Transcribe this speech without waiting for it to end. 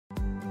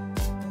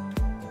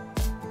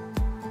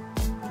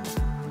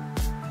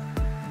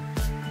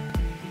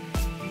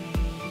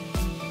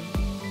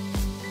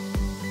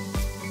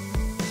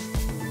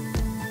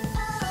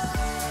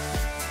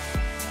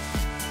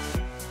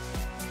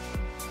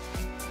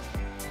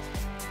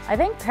I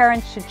think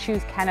parents should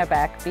choose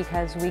Kennebec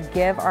because we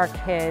give our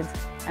kids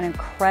an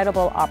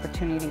incredible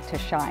opportunity to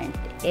shine.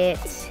 It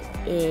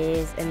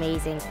is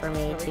amazing for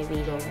me to be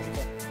here.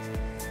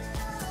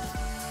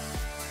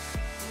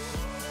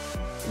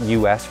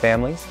 U.S.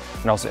 families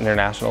and also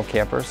international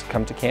campers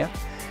come to camp.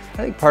 I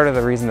think part of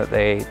the reason that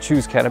they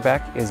choose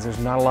Kennebec is there's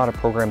not a lot of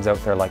programs out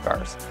there like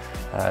ours.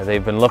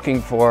 They've been looking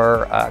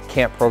for a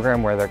camp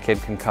program where their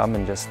kid can come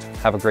and just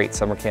have a great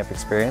summer camp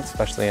experience,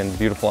 especially in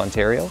beautiful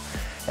Ontario.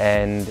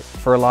 And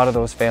for a lot of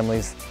those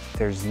families,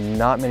 there's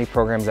not many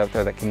programs out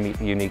there that can meet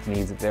the unique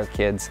needs of their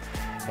kids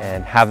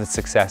and have the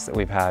success that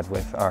we've had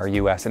with our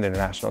U.S. and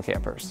international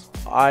campers.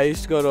 I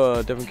used to go to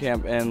a different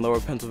camp in Lower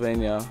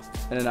Pennsylvania,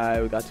 and then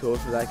I got too old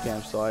for that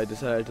camp, so I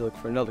decided to look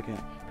for another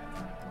camp.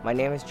 My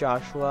name is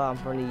Joshua. I'm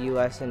from the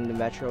U.S. in the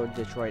Metro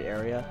Detroit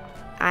area.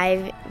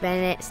 I've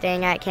been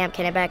staying at Camp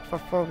Kennebec for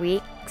 4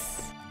 weeks.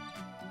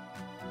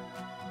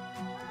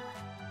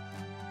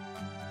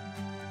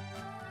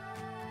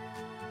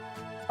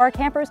 Our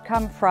campers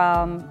come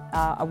from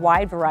a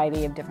wide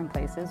variety of different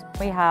places.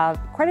 We have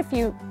quite a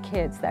few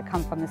kids that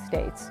come from the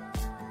States.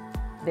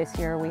 This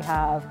year we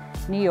have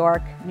New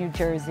York, New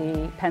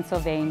Jersey,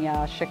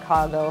 Pennsylvania,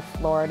 Chicago,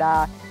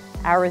 Florida,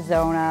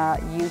 Arizona,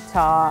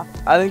 Utah.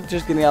 I think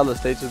just getting out of the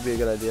States would be a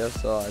good idea,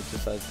 so I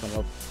decided to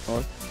come up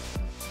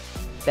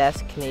north.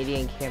 Best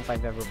Canadian camp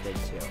I've ever been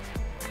to.